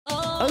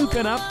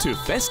Open up to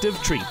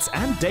festive treats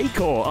and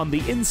decor on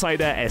the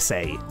Insider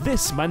SA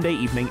this Monday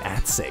evening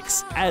at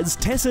 6 as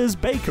Tessa's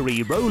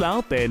Bakery roll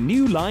out their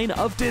new line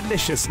of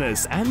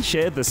deliciousness and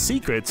share the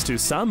secrets to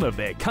some of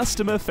their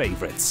customer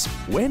favorites.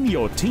 When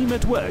your team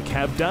at work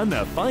have done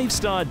a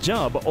 5-star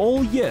job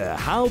all year,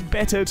 how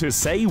better to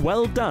say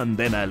well done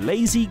than a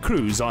lazy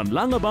cruise on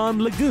Langebaan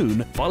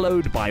lagoon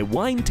followed by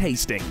wine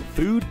tasting,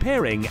 food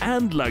pairing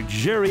and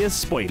luxurious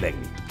spoiling.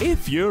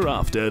 If you're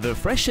after the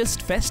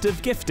freshest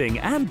festive gifting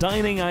and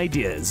dining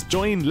ideas,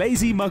 join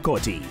Lazy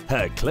Makoti,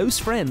 her close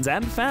friends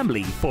and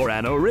family for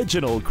an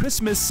original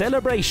Christmas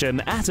celebration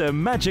at a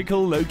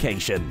magical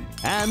location.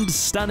 And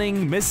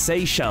stunning Miss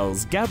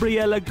Seychelles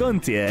Gabriella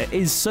Gonthier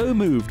is so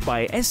moved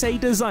by SA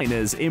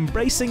designers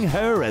embracing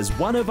her as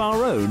one of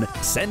our own,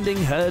 sending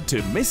her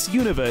to Miss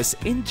Universe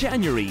in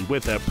January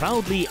with a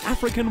proudly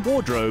African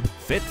wardrobe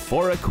fit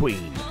for a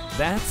queen.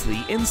 That's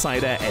the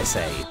Insider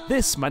SA,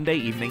 this Monday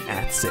evening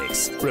at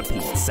 6.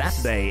 Repeat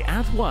Saturday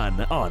at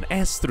 1 on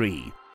S3.